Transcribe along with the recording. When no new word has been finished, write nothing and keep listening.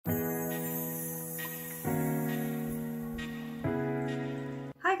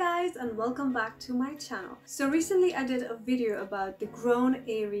and welcome back to my channel. So recently I did a video about the grown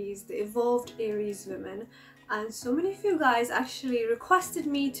Aries, the evolved Aries women, and so many of you guys actually requested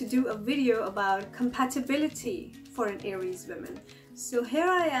me to do a video about compatibility for an Aries woman. So here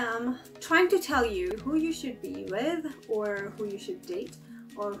I am trying to tell you who you should be with, or who you should date,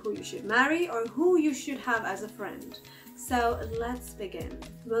 or who you should marry, or who you should have as a friend. So let's begin.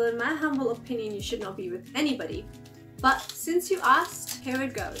 Well, in my humble opinion, you should not be with anybody. But since you asked, here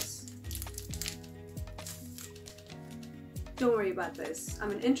it goes. Don't worry about this.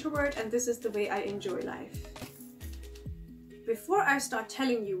 I'm an introvert and this is the way I enjoy life. Before I start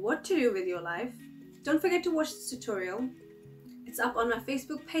telling you what to do with your life, don't forget to watch this tutorial. It's up on my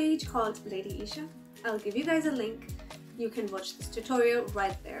Facebook page called 𝗓𝗓𝗘𝗥. I'll give you guys a link. You can watch this tutorial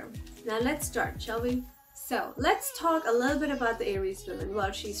right there. Now let's start, shall we? So let's talk a little bit about the Aries woman.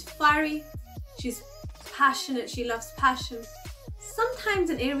 Well, she's fiery, she's passionate, she loves passion. Sometimes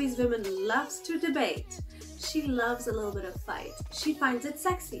an Aries woman loves to debate. She loves a little bit of fight. She finds it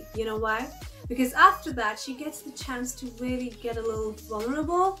sexy. You know why? Because after that she gets the chance to really get a little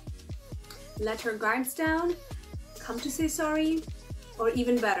vulnerable, let her guards down, come to say sorry, or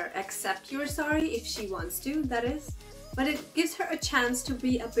even better, accept your sorry if she wants to, that is. But it gives her a chance to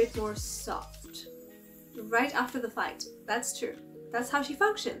be a bit more soft right after the fight. That's true. That's how she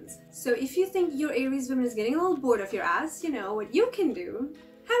functions. So if you think your Aries woman is getting a little bored of your ass, you know what you can do?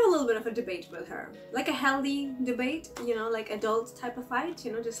 Have a little bit of a debate with her. Like a healthy debate, you know, like adult type of fight,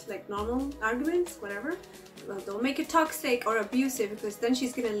 you know, just like normal arguments, whatever. Well, don't make it toxic or abusive because then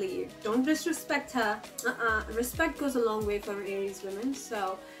she's gonna leave. Don't disrespect her. Respect goes a long way for an Aries woman.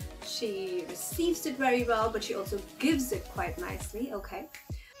 So she receives it very well, but she also gives it quite nicely, okay?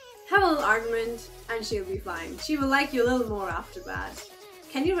 Have a little argument and she'll be fine. She will like you a little more after that.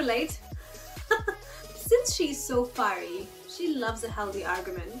 Can you relate? Since she's so fiery, she loves a healthy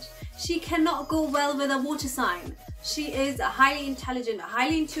argument. She cannot go well with a water sign. She is a highly intelligent, a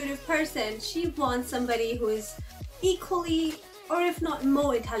highly intuitive person. She wants somebody who is equally, or if not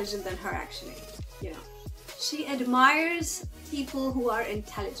more intelligent than her actually, you know. She admires people who are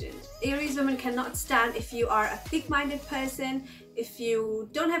intelligent. Aries women cannot stand if you are a thick-minded person, if you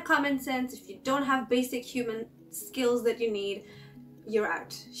don't have common sense, if you don't have basic human skills that you need, you're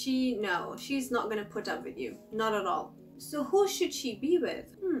out. She's not gonna put up with you. Not at all. So who should she be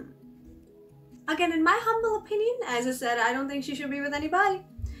with? Again, in my humble opinion, as I said, I don't think she should be with anybody.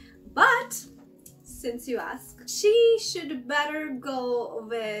 But since you ask, she should better go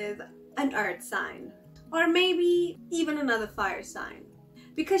with an earth sign. Or maybe even another fire sign.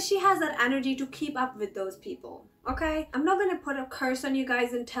 Because she has that energy to keep up with those people. Okay? I'm not gonna put a curse on you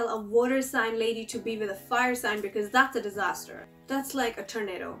guys and tell a water sign lady to be with a fire sign because that's a disaster. That's like a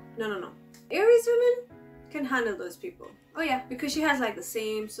tornado. No. Aries women can handle those people. Oh yeah, because she has like the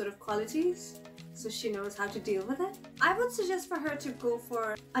same sort of qualities. So she knows how to deal with it. I would suggest for her to go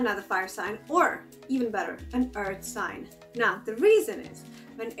for another fire sign, or even better, an earth sign. Now, the reason is,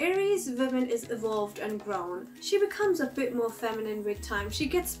 when Aries woman is evolved and grown, she becomes a bit more feminine with time. She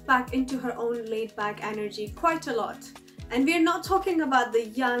gets back into her own laid-back energy quite a lot. And we're not talking about the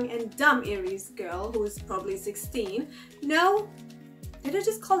young and dumb Aries girl who is probably 16. No, did I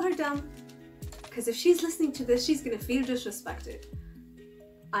just call her dumb? Because if she's listening to this, she's gonna feel disrespected.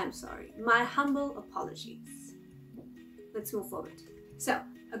 I'm sorry. My humble apologies. Let's move forward. So,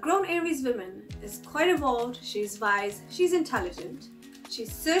 a grown Aries woman is quite evolved, she's wise, she's intelligent.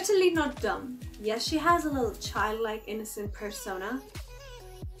 She's certainly not dumb. Yes, she has a little childlike, innocent persona,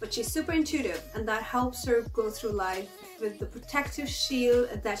 but she's super intuitive and that helps her go through life with the protective shield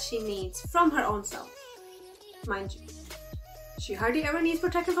that she needs from her own self. Mind you, she hardly ever needs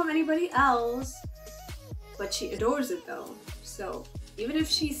protection from anybody else, but she adores it though. So even if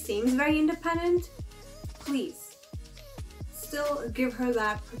she seems very independent, please still give her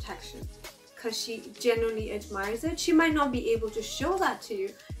that protection. Because she genuinely admires it. She might not be able to show that to you.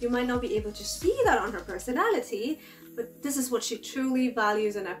 You might not be able to see that on her personality, but this is what she truly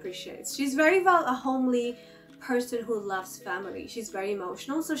values and appreciates. She's very well a homely person who loves family. She's very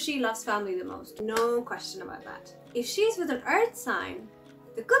emotional, so she loves family the most. No question about that. If she's with an earth sign,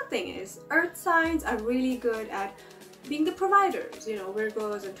 the good thing is earth signs are really good at being the providers. You know,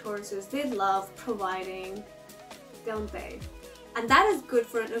 Virgos and Tauruses, they love providing, don't they? And that is good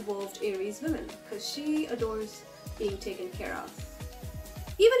for an evolved Aries woman because she adores being taken care of.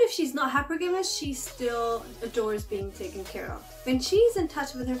 Even if she's not hypergamous, she still adores being taken care of. When she's in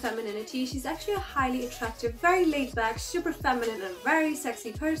touch with her femininity, she's actually a highly attractive, very laid back, super feminine and very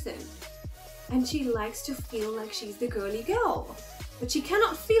sexy person. And she likes to feel like she's the girly girl. But she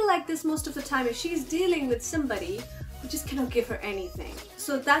cannot feel like this most of the time if she's dealing with somebody who just cannot give her anything.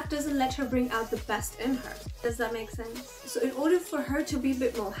 So that doesn't let her bring out the best in her. Does that make sense? So in order for her to be a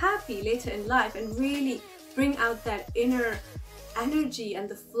bit more happy later in life and really bring out that inner energy and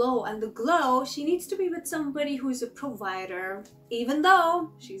the flow and the glow, she needs to be with somebody who's a provider. Even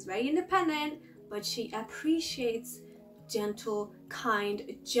though she's very independent, but she appreciates gentle,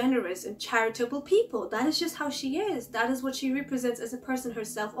 kind, generous, and charitable people. That is just how she is. That is what she represents as a person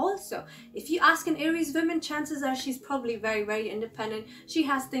herself also. If you ask an Aries woman, chances are she's probably very, very independent. She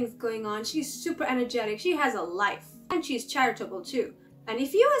has things going on. She's super energetic. She has a life. And she's charitable too. And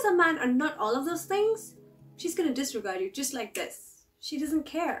if you as a man are not all of those things, she's gonna disregard you just like this. She doesn't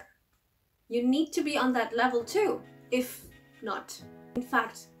care. You need to be on that level too. If not, in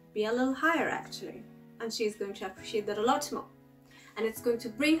fact, be a little higher actually. And she's going to appreciate that a lot more. And it's going to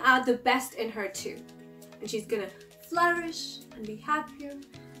bring out the best in her too. And she's gonna flourish and be happier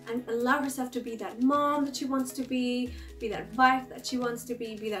and allow herself to be that mom that she wants to be that wife that she wants to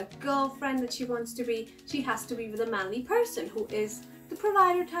be that girlfriend that she wants to be. She has to be with a manly person who is the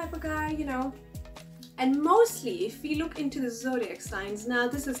provider type of guy, you know. And mostly, if we look into the zodiac signs, now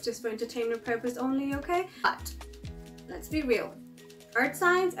this is just for entertainment purpose only, okay? But let's be real. Earth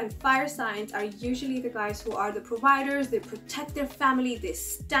signs and fire signs are usually the guys who are the providers. They protect their family, they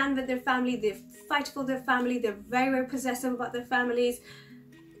stand with their family, they fight for their family, they're very, very possessive about their families,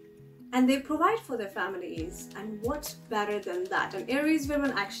 and they provide for their families. And what's better than that? An Aries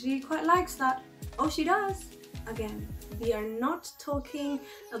woman actually quite likes that. Oh, she does. Again, we are not talking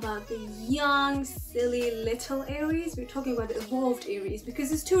about the young, silly, little Aries. We're talking about the evolved Aries,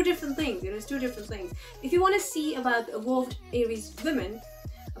 because it's two different things. You know, it's two different things. If you want to see about the evolved Aries women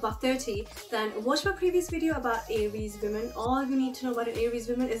above 30, then watch my previous video about Aries women. All you need to know about an Aries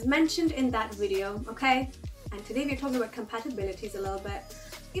woman is mentioned in that video, okay? And today we're talking about compatibilities a little bit.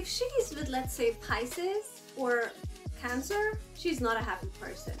 If she's with, let's say, Pisces or Cancer, she's not a happy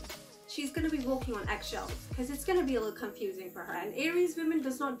person. She's going to be walking on eggshells because it's going to be a little confusing for her. And Aries women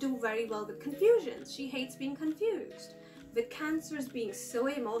does not do very well with confusions. She hates being confused. With Cancers being so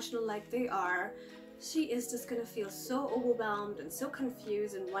emotional like they are, she is just going to feel so overwhelmed and so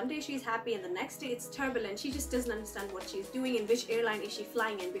confused, and one day she's happy and the next day it's turbulent. She just doesn't understand what she's doing and which airline is she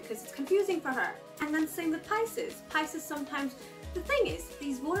flying in because it's confusing for her. And then same with Pisces. Pisces sometimes, the thing is,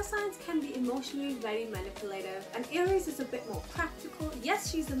 these water signs can be emotionally very manipulative, and Aries is a bit more practical. Yes,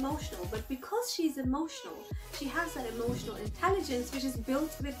 she's emotional, but because she's emotional, she has that emotional intelligence which is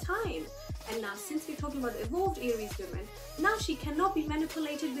built with time. And now, since we're talking about the evolved Aries women, now she cannot be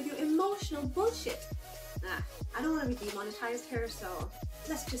manipulated with your emotional bullshit. Nah, I don't want to be demonetized here, so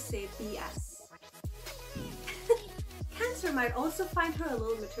let's just say BS. Cancer might also find her a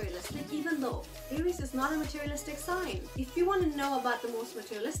little materialistic, even though Aries is not a materialistic sign. If you want to know about the most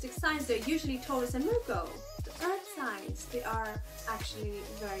materialistic signs, they're usually Taurus and Virgo. The earth signs, they are actually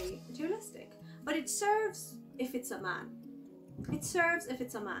very materialistic. But it serves if it's a man. It serves if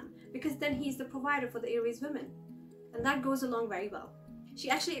it's a man, because then he's the provider for the Aries women. And that goes along very well.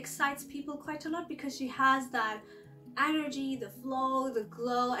 She actually excites people quite a lot because she has that energy, the flow, the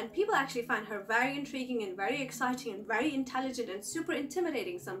glow, and people actually find her very intriguing and very exciting and very intelligent and super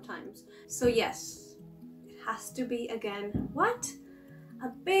intimidating sometimes. So yes, it has to be, again, what? A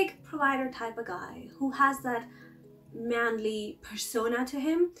big provider type of guy who has that manly persona to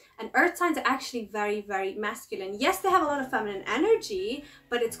him. And earth signs are actually very, very masculine. Yes, they have a lot of feminine energy,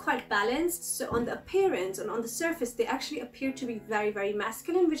 but it's quite balanced. So on the appearance and on the surface, they actually appear to be very, very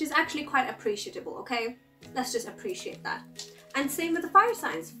masculine, which is actually quite appreciable, okay? Let's just appreciate that. And same with the fire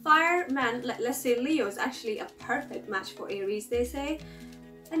signs. Fire man, let's say Leo, is actually a perfect match for Aries, they say.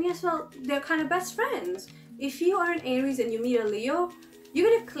 And yes, well, they're kind of best friends. If you are an Aries and you meet a Leo, you're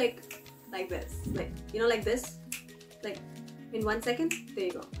gonna click like this, like, you know, like this, like in 1 second. There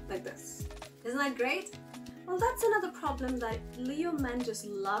you go, like this. Isn't that great? Well, that's another problem, that Leo men just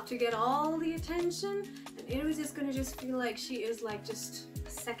love to get all the attention, and Aries is gonna just feel like she is like just a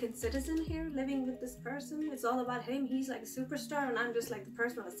second citizen here, living with this person. It's all about him. He's like a superstar and I'm just like the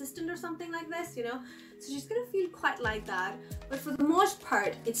personal assistant or something like this, you know? So she's gonna feel quite like that. But for the most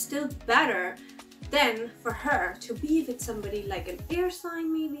part, it's still better than for her to be with somebody like an air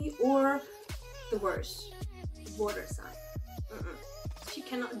sign maybe, or the worst, water sign. She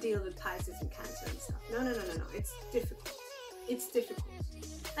cannot deal with Pisces and Cancer and stuff. No. It's difficult. It's difficult.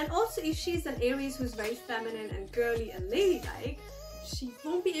 And also, if she's an Aries who's very feminine and girly and ladylike, she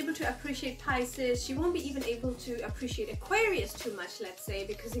won't be able to appreciate Pisces. She won't be even able to appreciate Aquarius too much, let's say,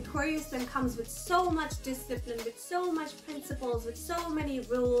 because Aquarius then comes with so much discipline, with so much principles, with so many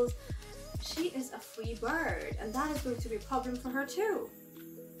rules. She is a free bird, and that is going to be a problem for her too.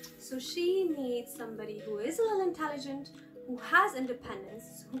 So she needs somebody who is a little intelligent, who has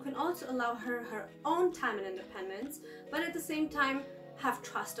independence, who can also allow her her own time and independence, but at the same time have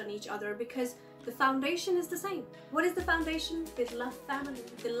trust on each other, because the foundation is the same. What is the foundation? They love family,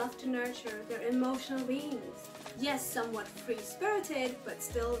 they love to nurture, they're emotional beings. Yes, somewhat free-spirited, but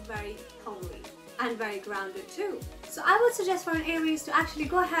still very homely and very grounded too. So I would suggest for an Aries to actually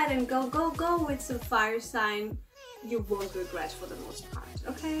go ahead and go with some fire sign. You won't regret for the most part,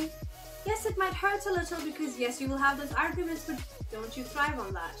 okay? Yes, it might hurt a little because yes, you will have those arguments, but don't you thrive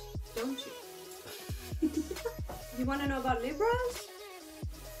on that, don't you? You want to know about Libras?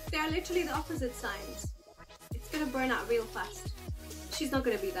 They are literally the opposite signs. It's gonna burn out real fast. She's not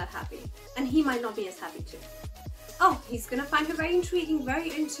gonna be that happy, and he might not be as happy too. Oh, he's gonna find her very intriguing, very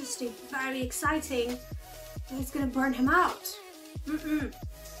interesting, very exciting, but it's gonna burn him out.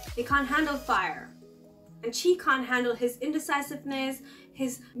 He can't handle fire. And she can't handle his indecisiveness,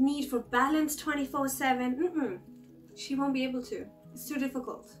 his need for balance 24/7. She won't be able to. It's too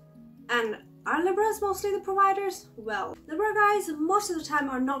difficult. And are Libras mostly the providers? Well, Libra guys most of the time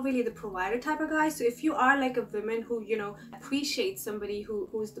are not really the provider type of guys. So if you are like a woman who, you know, appreciates somebody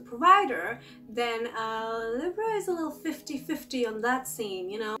who's the provider, then Libra is a little 50-50 on that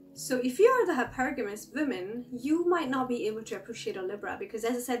scene, you know. So if you are the hypergamous women, you might not be able to appreciate a Libra because,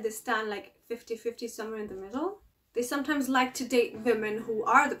 as I said, they stand like 50-50 somewhere in the middle. They sometimes like to date women who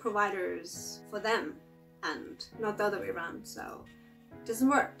are the providers for them and not the other way around. So it doesn't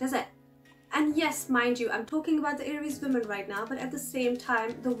work, does it? And yes, mind you, I'm talking about the Aries women right now, but at the same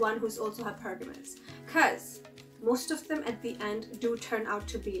time, the one who's also hypergamous. Because most of them at the end do turn out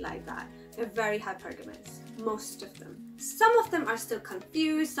to be like that. They're very hypergamous, most of them. Some of them are still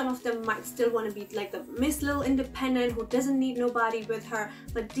confused, some of them might still want to be like the Miss Little Independent who doesn't need nobody with her,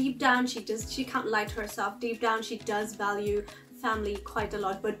 but deep down she can't lie to herself. Deep down she does value family quite a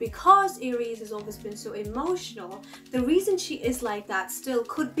lot, but because Aries has always been so emotional, the reason she is like that still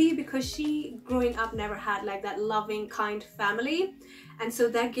could be because she growing up never had like that loving, kind family, and so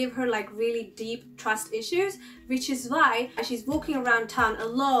that gave her like really deep trust issues, which is why she's walking around town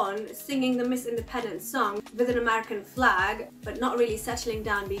alone singing the Miss Independent song with an American flag, but not really settling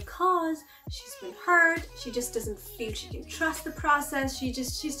down because she's been hurt. She just doesn't feel she can trust the process.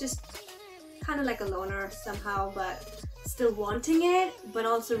 She's just kind of like a loner somehow, but still wanting it, but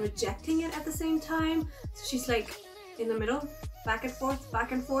also rejecting it at the same time. So she's like in the middle, back and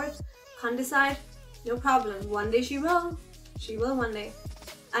forth, can't decide. No problem, one day she will one day.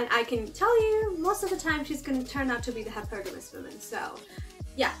 And I can tell you, most of the time she's gonna turn out to be the hypergamous woman. So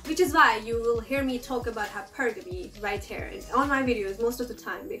yeah, which is why you will hear me talk about hypergamy right here on my videos most of the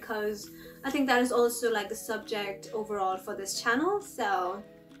time, because I think that is also like the subject overall for this channel. So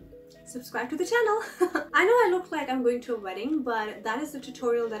subscribe to the channel. I know I look like I'm going to a wedding, but that is the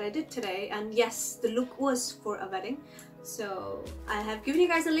tutorial that I did today, and yes, the look was for a wedding. So I have given you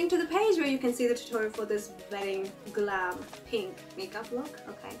guys a link to the page where you can see the tutorial for this wedding glam pink makeup look.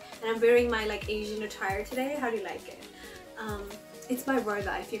 Okay, and I'm wearing my like Asian attire today. How do you like it? It's by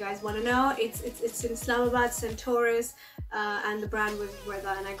𝗓𝗏, if you guys want to know. It's in Islamabad, Centaurus, and the brand was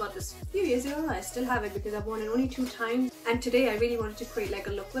𝗓𝗏, and I got this a few years ago. I still have it because I've worn it only 2 times, and today I really wanted to create like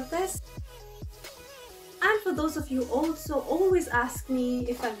a look with this. And for those of you who also always ask me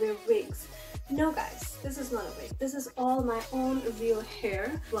if I wear wigs, no guys, this is not a wig. This is all my own real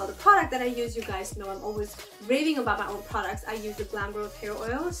hair. Well, the product that I use, you guys know I'm always raving about my own products. I use the Glam Growth Hair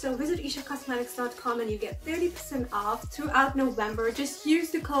Oil. So visit 𝗓𝗏𝗪cosmetics.com and you get 30% off throughout November. Just use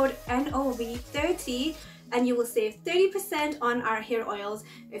the code NOV30 and you will save 30% on our hair oils.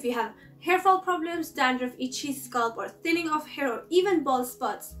 If you have hair fall problems, dandruff, itchy scalp, or thinning of hair, or even bald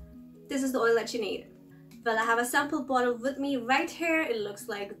spots, this is the oil that you need. Well, I have a sample bottle with me right here. It looks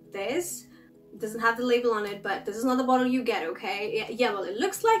like this. It doesn't have the label on it, but this is not the bottle you get, okay? Yeah, well, it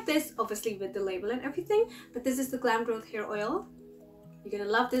looks like this, obviously with the label and everything, but this is the Glam Growth Hair Oil. You're gonna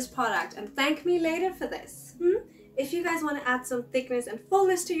love this product and thank me later for this. If you guys want to add some thickness and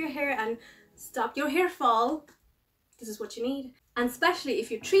fullness to your hair and stop your hair fall, this is what you need. And especially if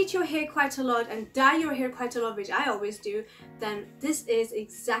you treat your hair quite a lot and dye your hair quite a lot, which I always do, then this is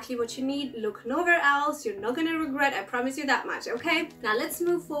exactly what you need. Look nowhere else. You're not gonna regret, I promise you that much, okay? Now let's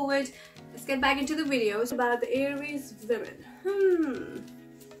move forward. Let's get back into the videos about the Aries women.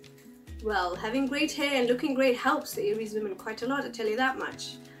 Well, having great hair and looking great helps the Aries women quite a lot, I tell you that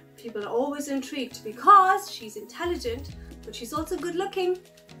much. People are always intrigued because she's intelligent, but she's also good looking.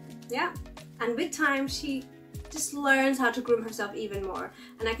 Yeah, and with time she just learns how to groom herself even more.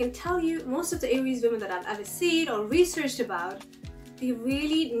 And I can tell you, most of the Aries women that I've ever seen or researched about, they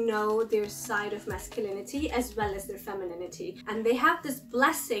really know their side of masculinity as well as their femininity, and they have this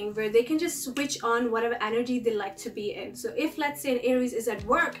blessing where they can just switch on whatever energy they like to be in. So if, let's say, an Aries is at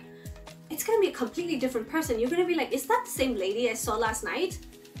work, it's gonna be a completely different person. You're gonna be like, is that the same lady I saw last night?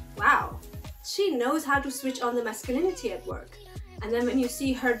 Wow, she knows how to switch on the masculinity at work. And then when you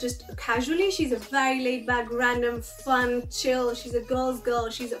see her just casually, she's a very laid back, random, fun, chill. She's a girl's girl.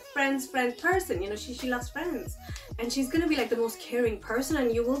 She's a friend's friend person. You know, she loves friends. And she's gonna be like the most caring person,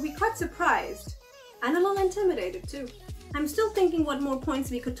 and you will be quite surprised. And a little intimidated too. I'm still thinking what more points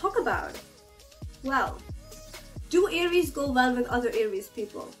we could talk about. Well, do Aries go well with other Aries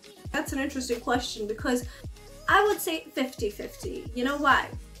people? That's an interesting question, because I would say 50-50. You know why?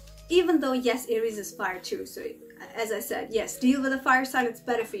 Even though, yes, Aries is fire too, so as I said, yes, deal with a fire sign, it's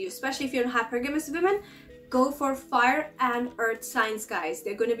better for you, especially if you're in hypergamous women. Go for fire and earth signs, guys.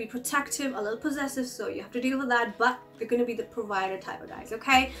 They're going to be protective, a little possessive, so you have to deal with that, but they're going to be the provider type of guys,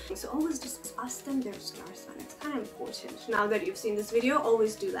 okay? So always just ask them their star sign. It's kind of important. Now that you've seen this video,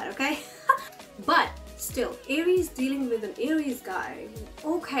 always do that, okay? But still, Aries dealing with an Aries guy,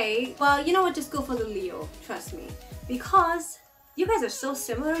 okay, well, you know what, just go for the Leo, trust me, because you guys are so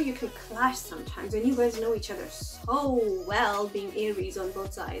similar, you can clash sometimes, and you guys know each other so well, being Aries on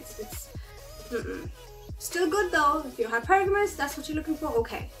both sides. It's still good though. If you're hypergamous, that's what you're looking for,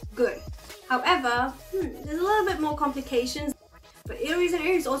 okay, good. However, there's a little bit more complications, but Aries and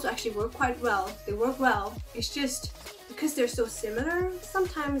Aries also actually work quite well. They work well. It's just because they're so similar,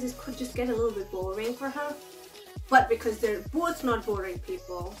 sometimes it could just get a little bit boring for her. But because they're both not boring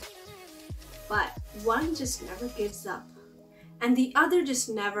people, but one just never gives up, and the other just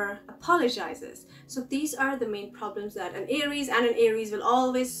never apologizes. So these are the main problems that an Aries and an Aries will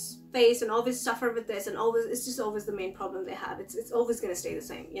always face and always suffer with this, and always, it's just always the main problem they have. It's always going to stay the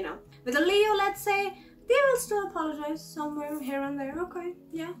same, you know. With a Leo, let's say, they will still apologize somewhere here and there, okay,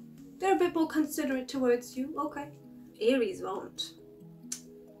 yeah. They're a bit more considerate towards you, okay. Aries won't.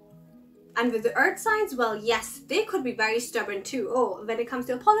 And with the earth signs, well, yes, they could be very stubborn too. Oh, when it comes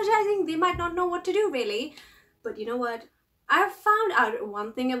to apologizing, they might not know what to do really. But you know what? I've found out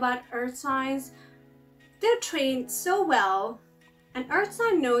one thing about earth signs. They're trained so well. An earth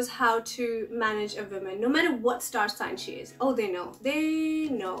sign knows how to manage a woman, no matter what star sign she is. Oh, they know. They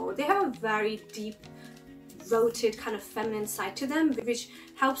know. They have a very deep-rooted kind of feminine side to them, which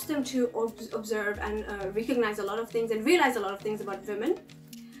helps them to observe and recognize a lot of things and realize a lot of things about women.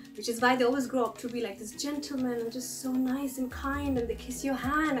 Which is why they always grow up to be like this gentleman and just so nice and kind, and they kiss your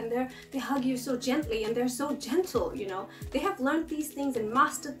hand and they hug you so gently, and they're so gentle, you know. They have learned these things and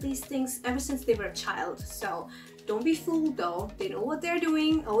mastered these things ever since they were a child. So don't be fooled though. They know what they're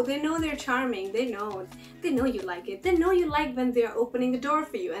doing. Oh, they know they're charming. They know you like it. They know you like when they're opening the door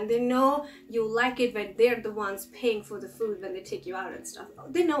for you, and they know you like it when they're the ones paying for the food when they take you out and stuff.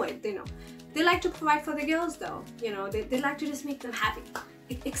 They know it. They know. They like to provide for the girls though, you know. They like to just make them happy.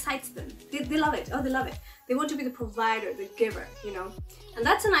 It excites them. They love it. Oh, they love it. They want to be the provider, the giver, you know. And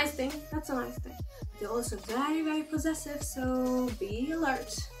that's a nice thing. That's a nice thing. They're also very, very possessive, so be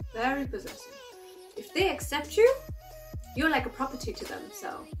alert. Very possessive. If they accept you, you're like a property to them,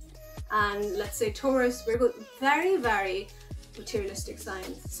 so. And let's say Taurus, Virgo, very, very materialistic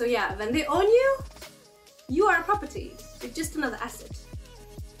signs. So yeah, when they own you, you are a property. You're just another asset.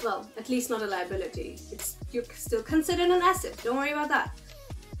 Well, at least not a liability. You're still considered an asset. Don't worry about that.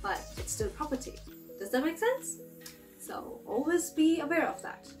 But it's still property. Does that make sense? So always be aware of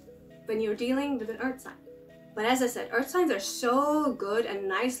that when you're dealing with an earth sign. But as I said, earth signs are so good and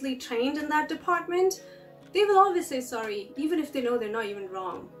nicely trained in that department. They will always say sorry, even if they know they're not even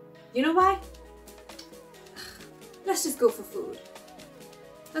wrong. You know why? Let's just go for food.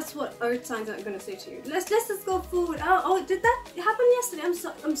 That's what earth signs are gonna say to you. Let's just go food. Oh, did that happen yesterday?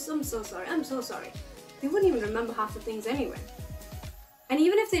 I'm so sorry. I'm so sorry. They wouldn't even remember half the things anyway. And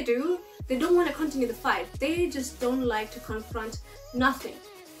even if they do, they don't want to continue the fight. They just don't like to confront nothing.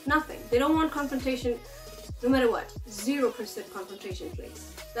 Nothing. They don't want confrontation no matter what. 0% confrontation,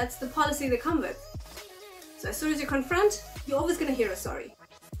 please. That's the policy they come with. So as soon as you confront, you're always gonna hear a sorry.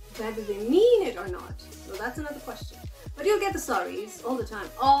 Whether they mean it or not, well, that's another question. But you'll get the sorries all the time.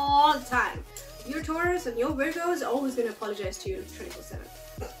 All the time. Your Taurus and your Virgos are always gonna apologize to you 24/7.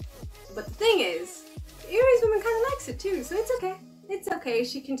 But the thing is, the Aries woman kind of likes it too, so it's okay. It's okay,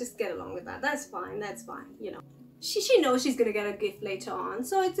 she can just get along with that. That's fine, you know. She knows she's gonna get a gift later on,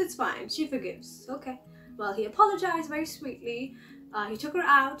 so it's fine. She forgives, okay. Well, he apologized very sweetly. He took her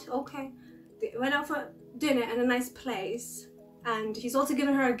out, okay. They went out for dinner at a nice place, and he's also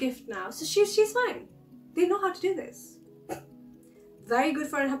given her a gift now, so she's fine. They know how to do this. Very good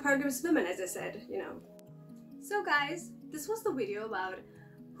for hypergamous women, as I said, you know. So guys, this was the video about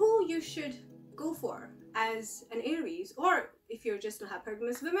who you should go for as an Aries, or if you're just a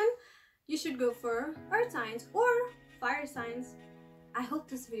hypergamous woman, you should go for earth signs or fire signs. I hope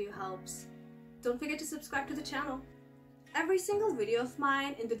this video helps. Don't forget to subscribe to the channel. Every single video of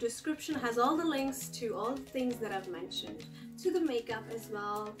mine in the description has all the links to all the things that I've mentioned, to the makeup as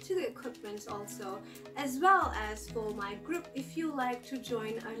well, to the equipment also, as well as for my group. If you like to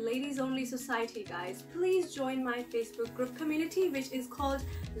join a ladies only society, guys, please join my Facebook group community, which is called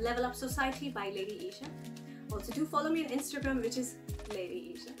Level Up Society by Lady 𝗓𝗓. Also do follow me on Instagram, which is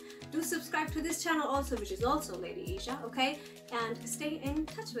Lady 𝗓𝗓. Do subscribe to this channel also, which is also Lady 𝗓𝗓, okay? And stay in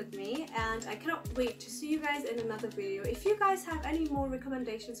touch with me, and I cannot wait to see you guys in another video. If you guys have any more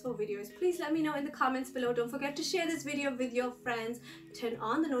recommendations for videos, please let me know in the comments below. Don't forget to share this video with your friends. Turn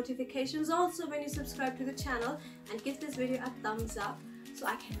on the notifications also when you subscribe to the channel, and give this video a thumbs up so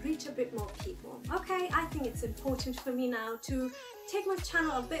I can reach a bit more people. Okay, I think it's important for me now to take my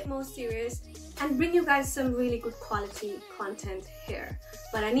channel a bit more serious and bring you guys some really good quality content here.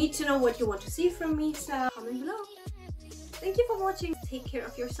 But I need to know what you want to see from me, so comment below. Thank you for watching. Take care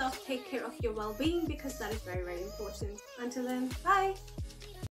of yourself, take care of your well-being, because that is very, very important. Until then, bye!